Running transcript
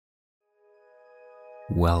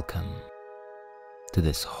Welcome to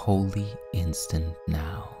this holy instant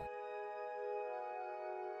now.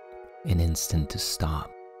 An instant to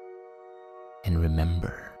stop and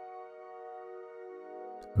remember.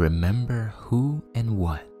 Remember who and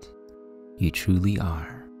what you truly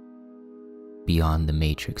are, beyond the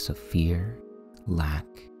matrix of fear, lack,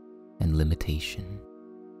 and limitation.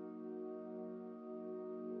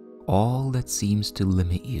 All that seems to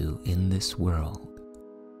limit you in this world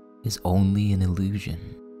is only an illusion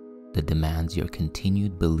that demands your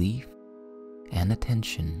continued belief and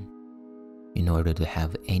attention in order to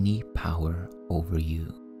have any power over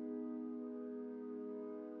you.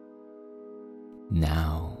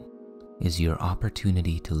 Now is your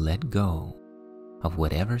opportunity to let go of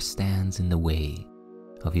whatever stands in the way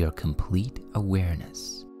of your complete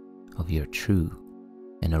awareness of your true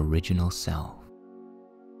and original self.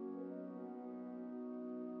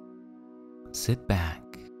 Sit back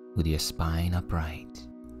with your spine upright.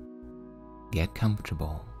 Get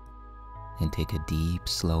comfortable and take a deep,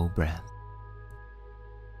 slow breath.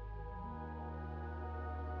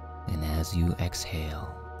 And as you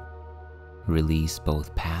exhale, release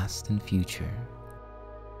both past and future.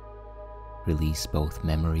 Release both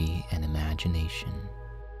memory and imagination,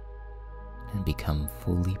 and become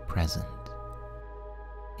fully present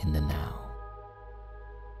in the now.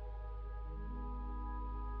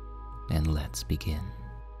 And let's begin.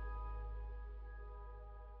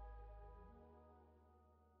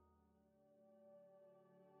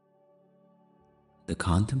 The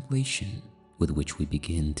contemplation with which we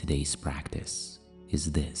begin today's practice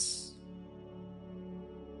is this: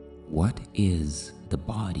 what is the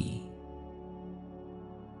body?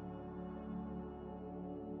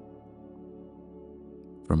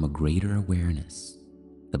 From a greater awareness,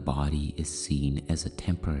 the body is seen as a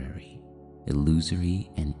temporary, illusory,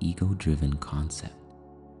 and ego-driven concept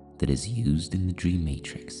that is used in the dream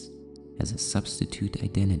matrix as a substitute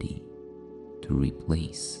identity to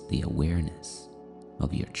replace the awareness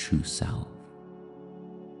of your true self.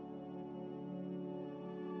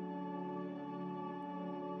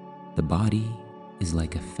 The body is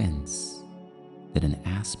like a fence that an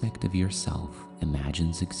aspect of yourself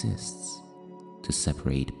imagines exists to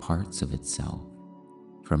separate parts of itself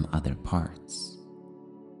from other parts.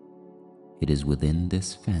 It is within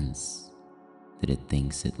this fence that it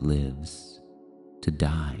thinks it lives, to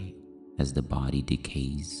die as the body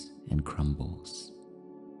decays and crumbles.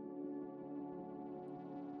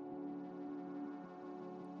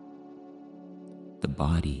 The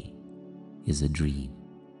body is a dream.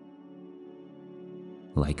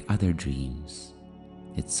 Like other dreams,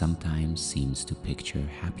 it sometimes seems to picture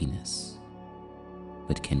happiness,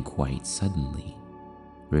 but can quite suddenly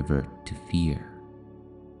revert to fear,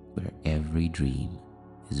 where every dream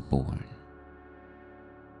is born.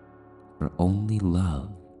 For only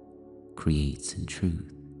love creates in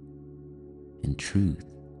truth, and truth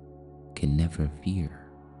can never fear.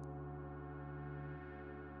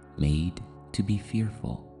 Made to be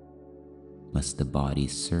fearful, must the body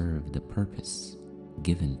serve the purpose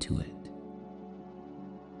given to it.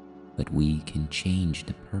 But we can change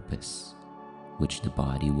the purpose which the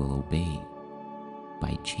body will obey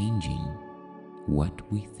by changing what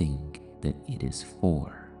we think that it is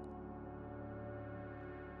for.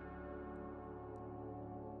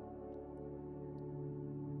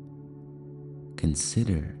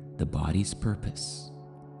 Consider the body's purpose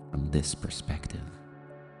from this perspective.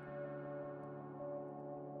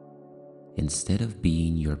 Instead of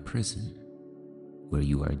being your prison, where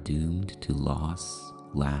you are doomed to loss,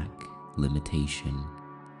 lack, limitation,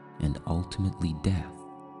 and ultimately death,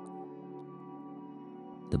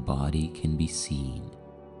 the body can be seen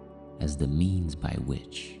as the means by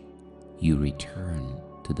which you return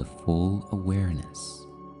to the full awareness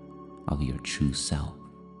of your true self.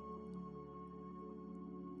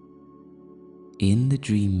 In the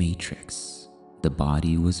dream matrix, the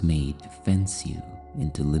body was made to fence you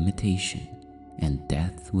into limitation and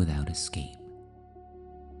death without escape.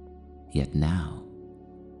 Yet now,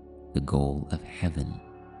 the goal of heaven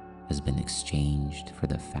has been exchanged for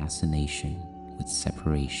the fascination with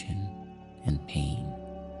separation and pain.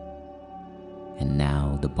 And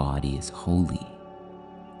now the body is holy,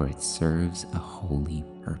 for it serves a holy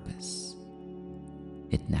purpose.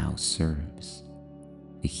 It now serves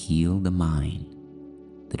to heal the mind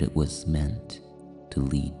that it was meant to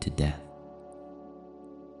lead to death.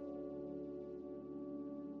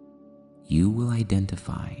 You will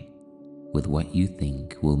identify with what you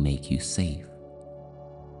think will make you safe.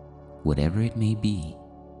 Whatever it may be,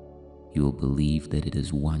 you will believe that it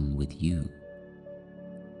is one with you.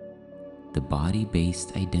 The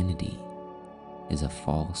body-based identity is a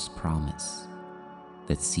false promise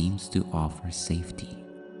that seems to offer safety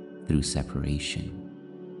through separation,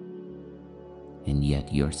 and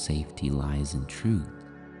yet your safety lies in truth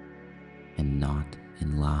and not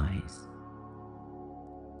in lies.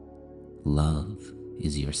 Love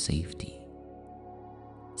is your safety.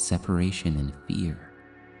 Separation and fear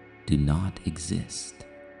do not exist.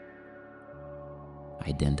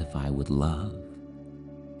 Identify with love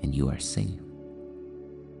and you are safe.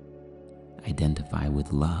 Identify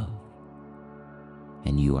with love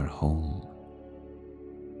and you are home.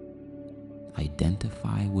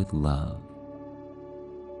 Identify with love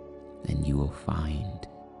and you will find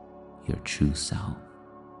your true self.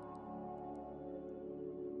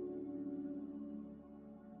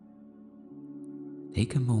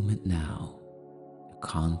 Take a moment now to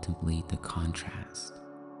contemplate the contrast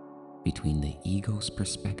between the ego's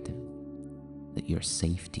perspective that your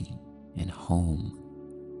safety and home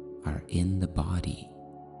are in the body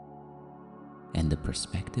and the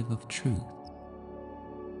perspective of truth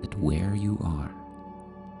that where you are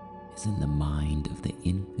is in the mind of the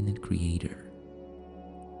infinite creator,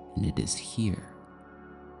 and it is here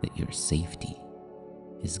that your safety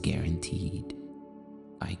is guaranteed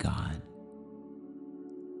by God.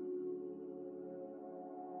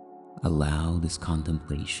 Allow this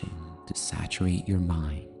contemplation to saturate your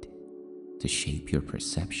mind, to shape your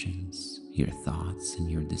perceptions, your thoughts, and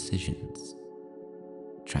your decisions,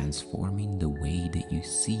 transforming the way that you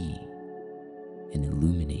see and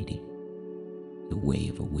illuminating the way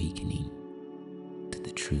of awakening to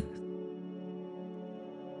the truth.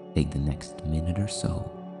 Take the next minute or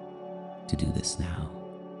so to do this now.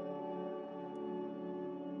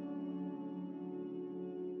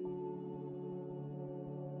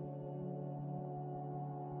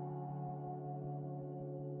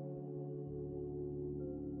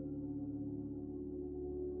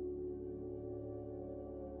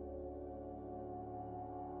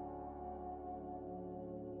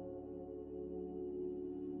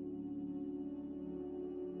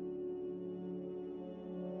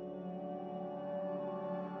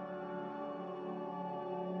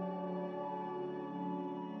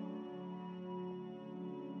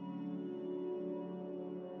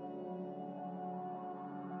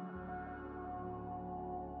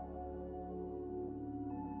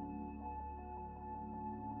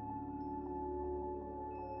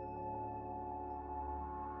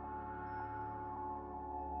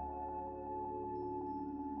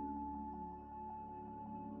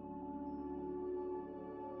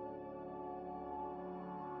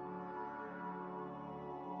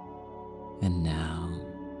 And now,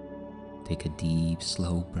 take a deep,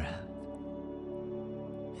 slow breath,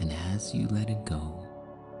 and as you let it go,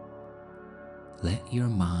 let your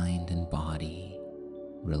mind and body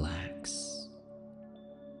relax.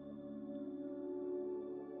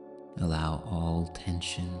 Allow all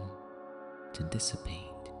tension to dissipate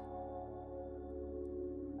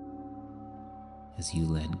as you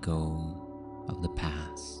let go of the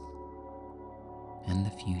past and the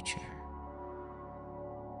future.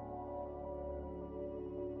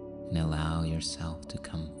 And allow yourself to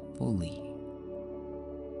come fully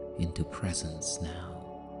into presence now.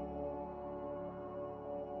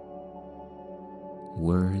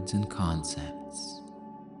 Words and concepts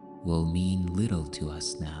will mean little to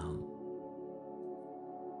us now,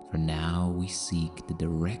 for now we seek the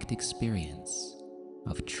direct experience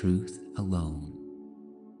of truth alone.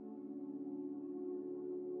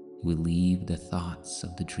 We leave the thoughts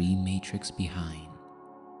of the dream matrix behind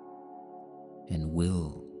and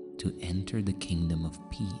will to enter the kingdom of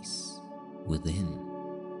peace within.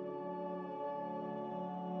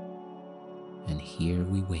 And here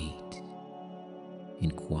we wait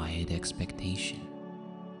in quiet expectation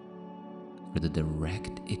for the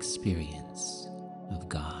direct experience of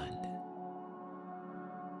God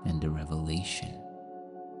and the revelation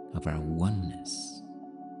of our oneness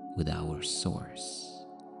with our source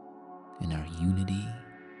and our unity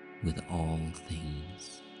with all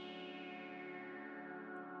things.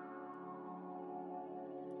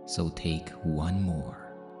 So take one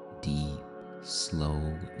more deep, slow,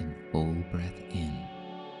 and full breath in.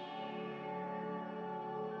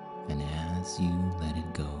 And as you let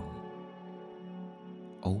it go,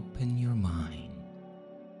 open your mind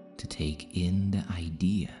to take in the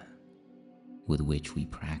idea with which we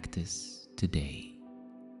practice today.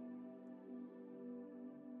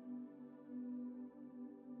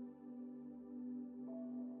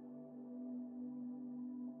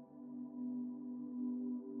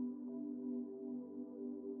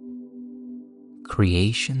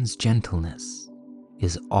 Creation's gentleness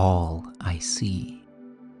is all I see.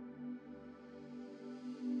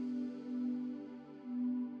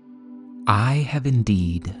 I have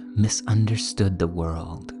indeed misunderstood the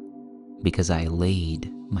world because I laid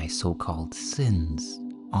my so-called sins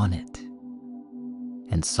on it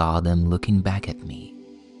and saw them looking back at me.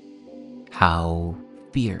 How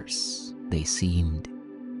fierce they seemed,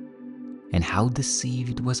 and how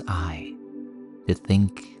deceived was I to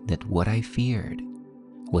think that what I feared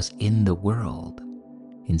was in the world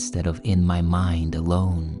instead of in my mind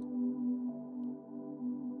alone.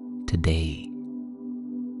 Today,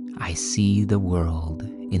 I see the world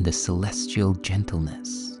in the celestial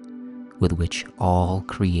gentleness with which all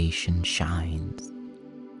creation shines.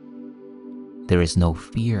 There is no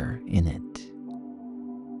fear in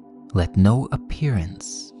it. Let no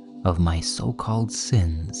appearance of my so-called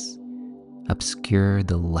sins obscure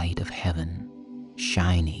the light of heaven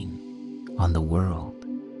shining on the world.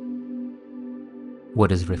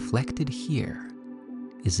 What is reflected here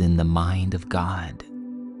is in the mind of God.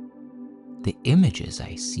 The images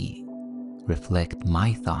I see reflect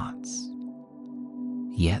my thoughts,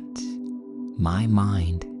 yet my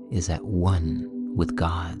mind is at one with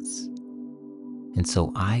God's, and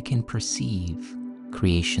so I can perceive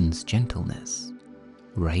creation's gentleness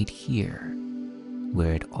right here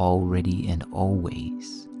where it already and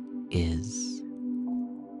always is.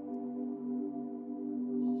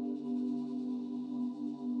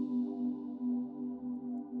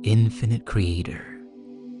 Infinite Creator,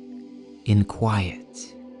 in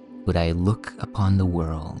quiet would I look upon the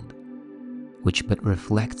world, which but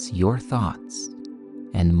reflects your thoughts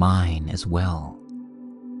and mine as well.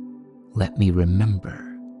 Let me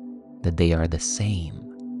remember that they are the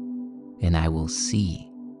same, and I will see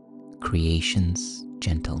creation's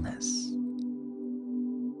gentleness.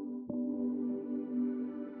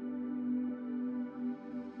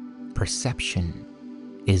 Perception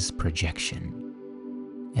is projection,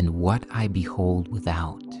 and what I behold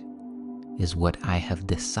without is what I have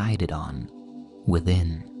decided on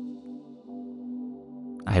within.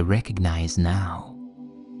 I recognize now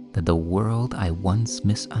that the world I once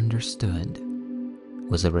misunderstood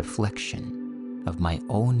was a reflection of my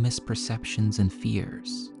own misperceptions and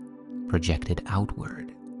fears projected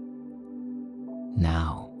outward.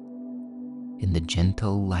 Now, in the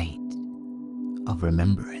gentle light of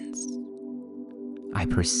remembrance, I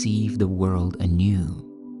perceive the world anew,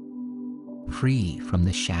 free from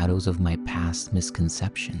the shadows of my past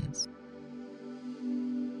misconceptions.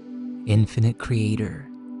 Infinite Creator,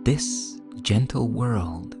 this gentle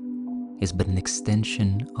world is but an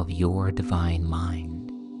extension of your divine mind,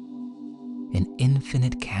 an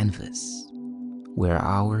infinite canvas where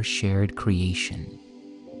our shared creation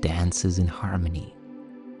dances in harmony.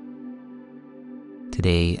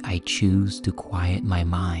 Today I choose to quiet my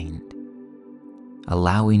mind,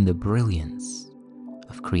 allowing the brilliance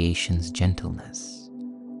of creation's gentleness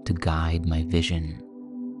to guide my vision.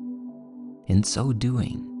 In so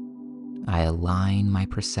doing, I align my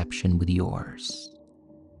perception with yours,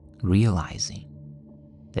 realizing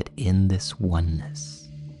that in this oneness,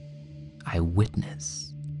 I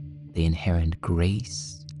witness the inherent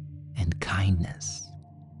grace and kindness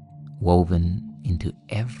woven into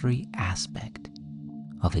every aspect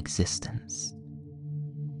of existence.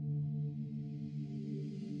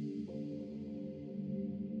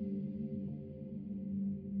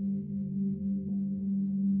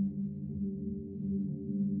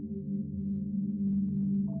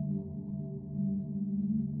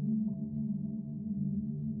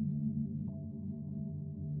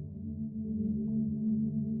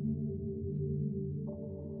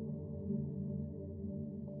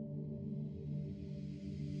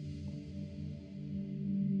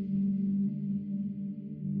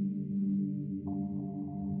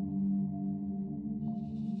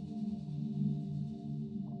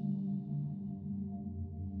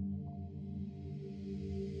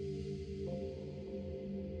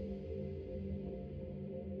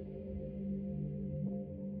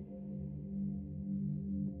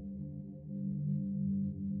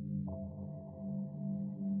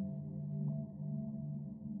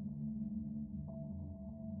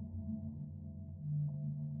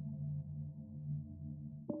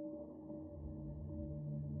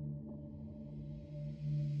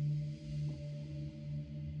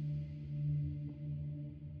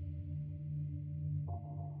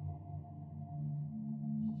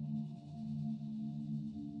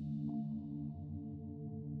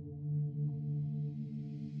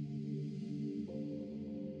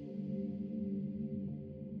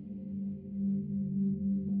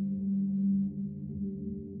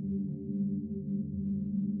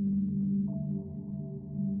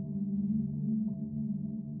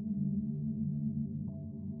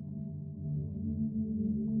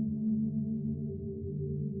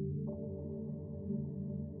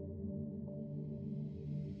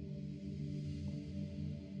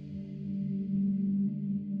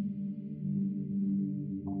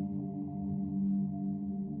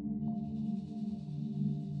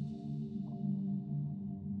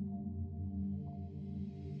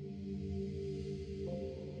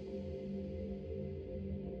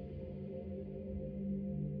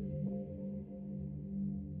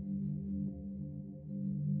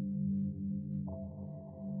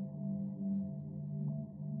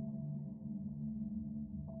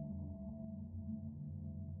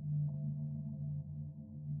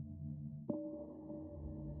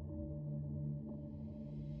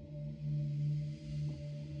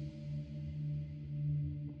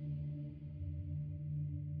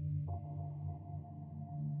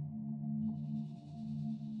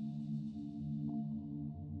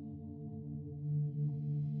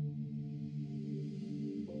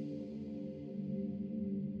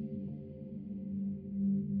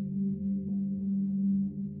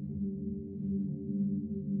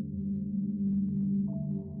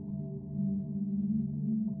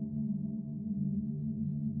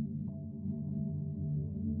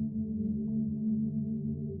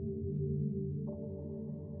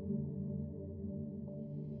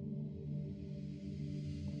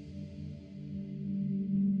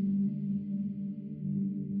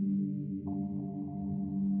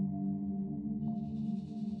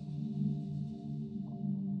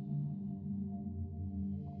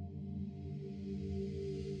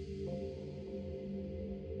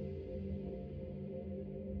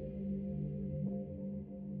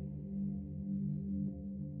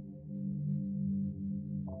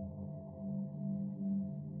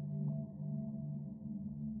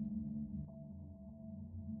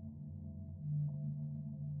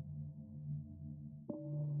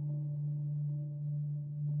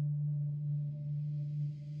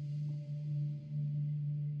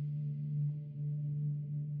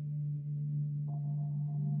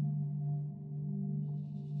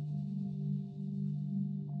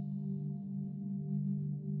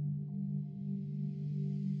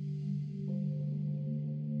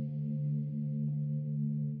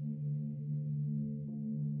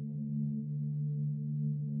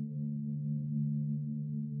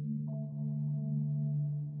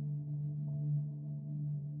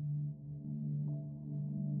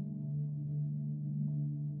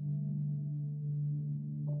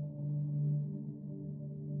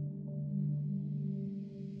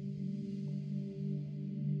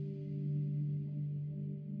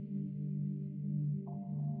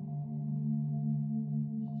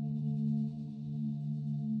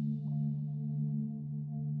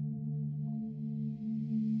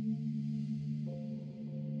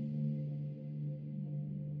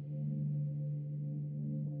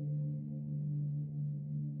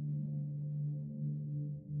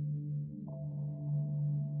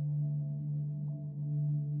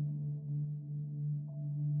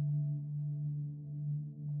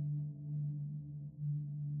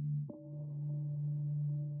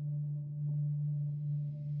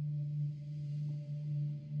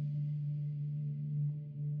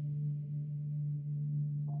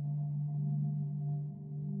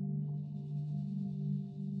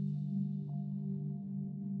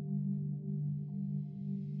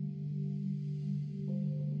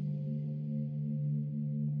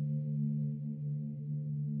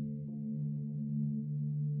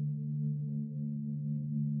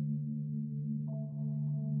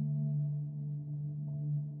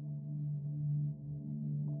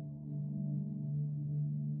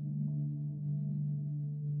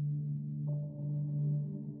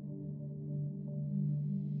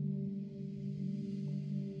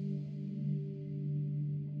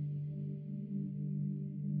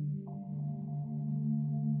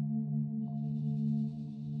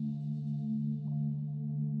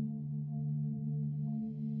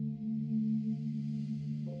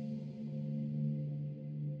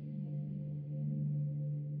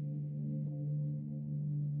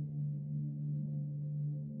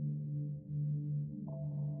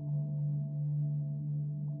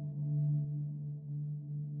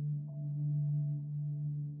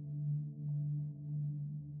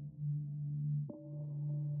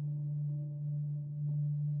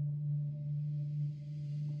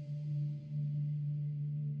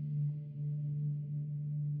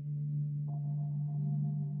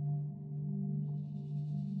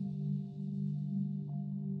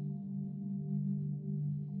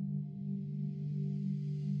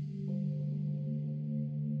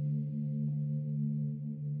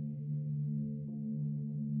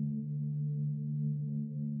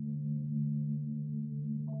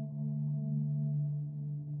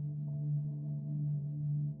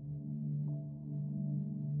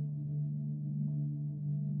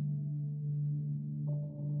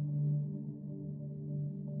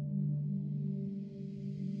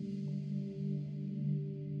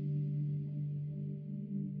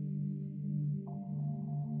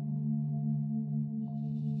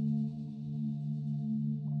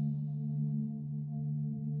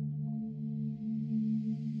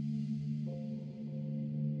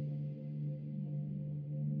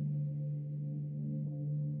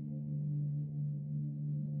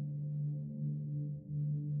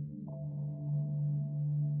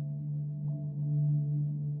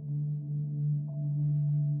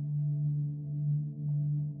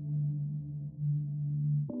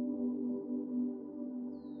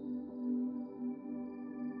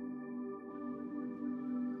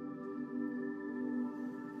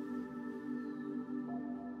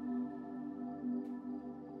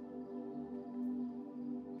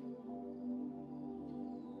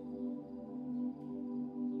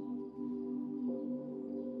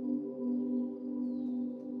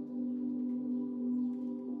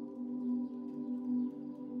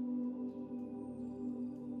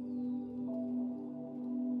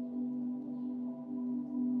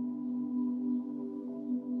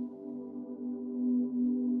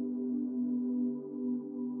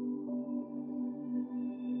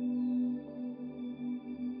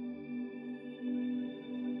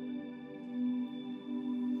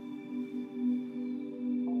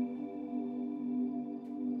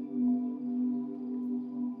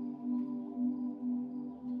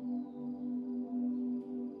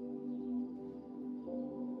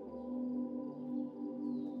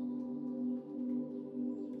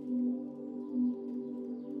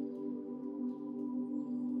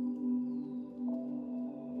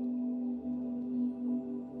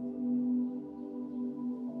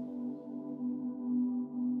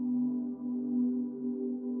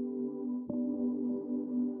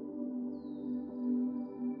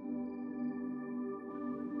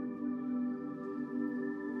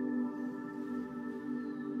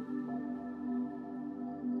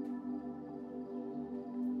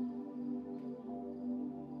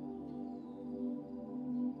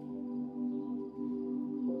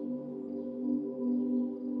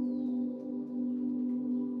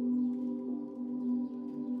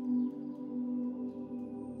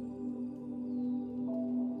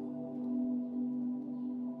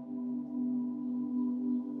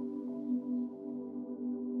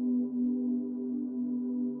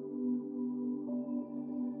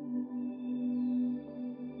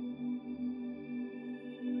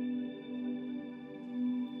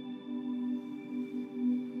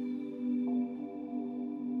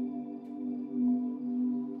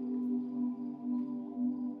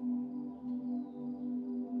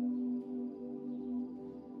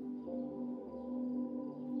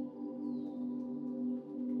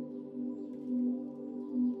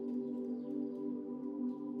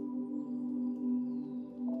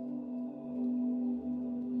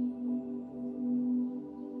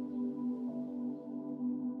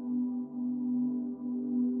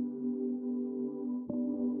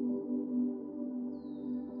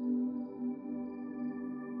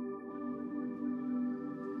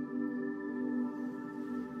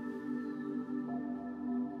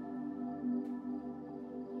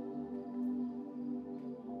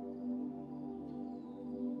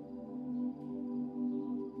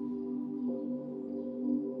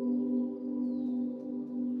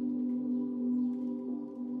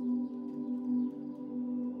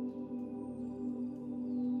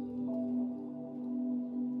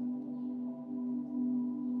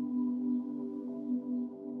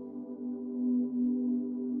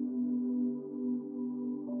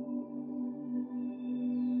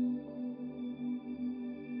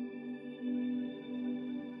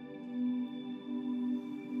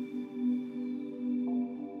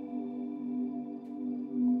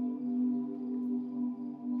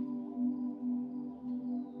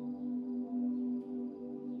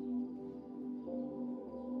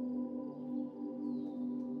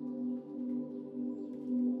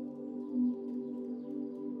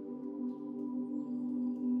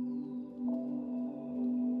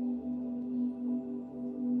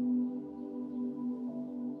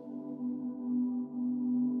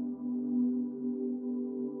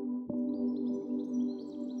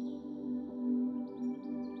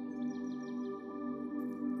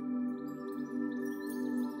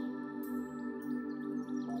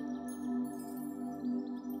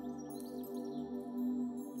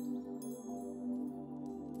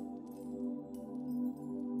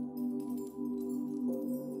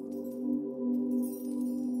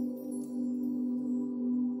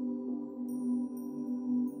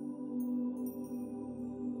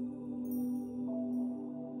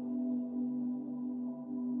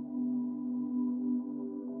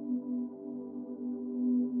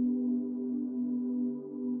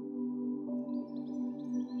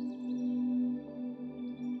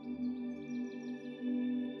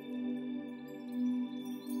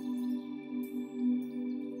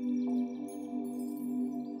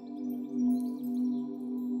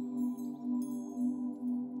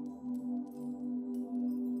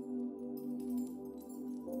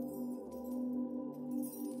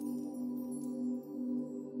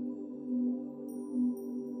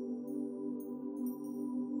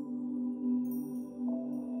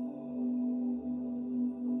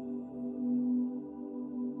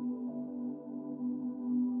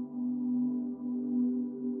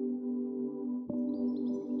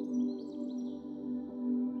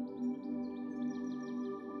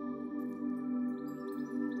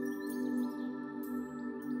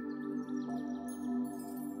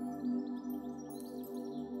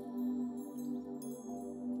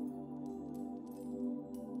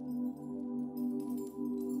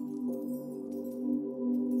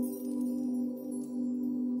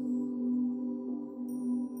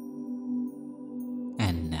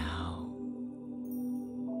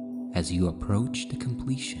 as you approach the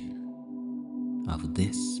completion of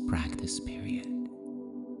this practice period.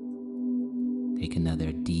 Take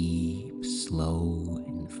another deep, slow,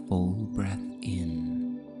 and full breath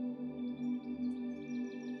in,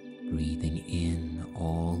 breathing in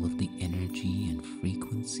all of the energy and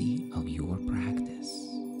frequency of your practice,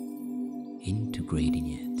 integrating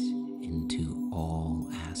it into all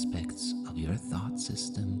aspects of your thought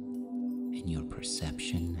system and your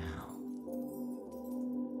perception now.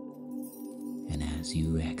 And as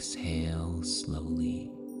you exhale slowly,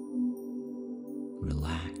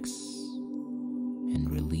 relax and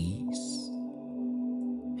release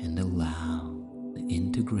and allow the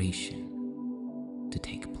integration to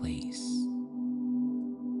take place.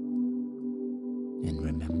 And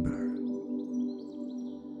remember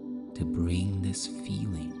to bring this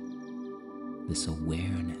feeling, this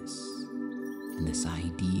awareness, and this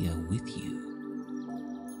idea with you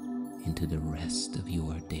into the rest of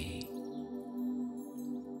your day.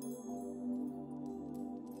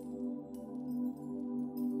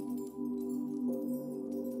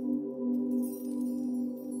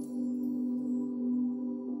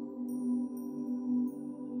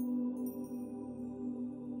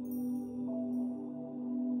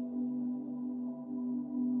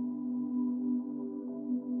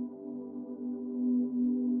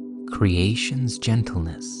 Creation's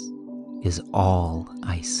gentleness is all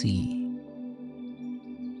I see.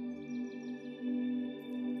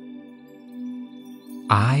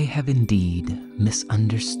 I have indeed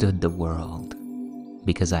misunderstood the world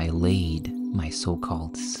because I laid my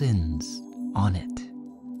so-called sins on it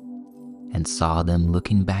and saw them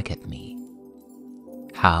looking back at me.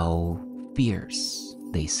 How fierce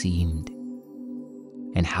they seemed,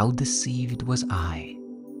 and how deceived was I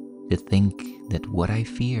to think that what I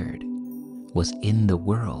feared was in the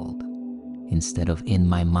world instead of in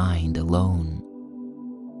my mind alone.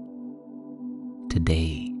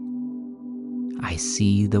 Today, I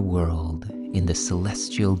see the world in the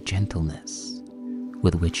celestial gentleness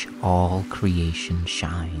with which all creation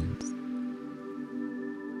shines.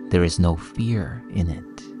 There is no fear in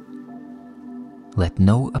it. Let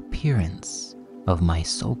no appearance of my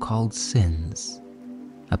so-called sins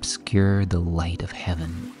obscure the light of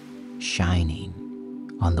heaven shining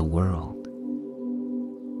on the world.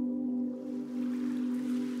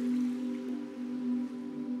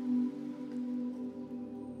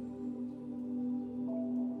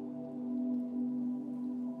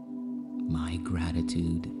 My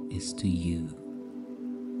gratitude is to you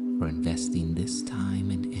for investing this time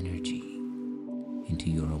and energy into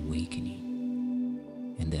your awakening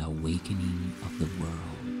and the awakening of the world.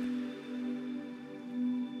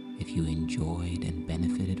 If you enjoyed and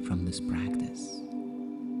benefited from this practice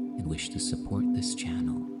and wish to support this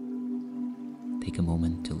channel, take a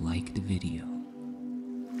moment to like the video,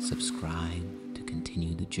 subscribe to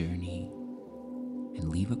continue the journey, and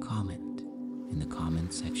leave a comment in the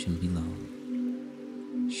comment section below,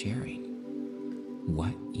 sharing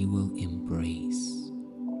what you will embrace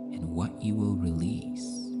and what you will release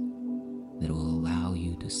that will allow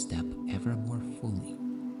you to step ever more fully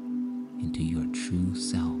into your true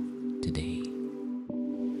self today.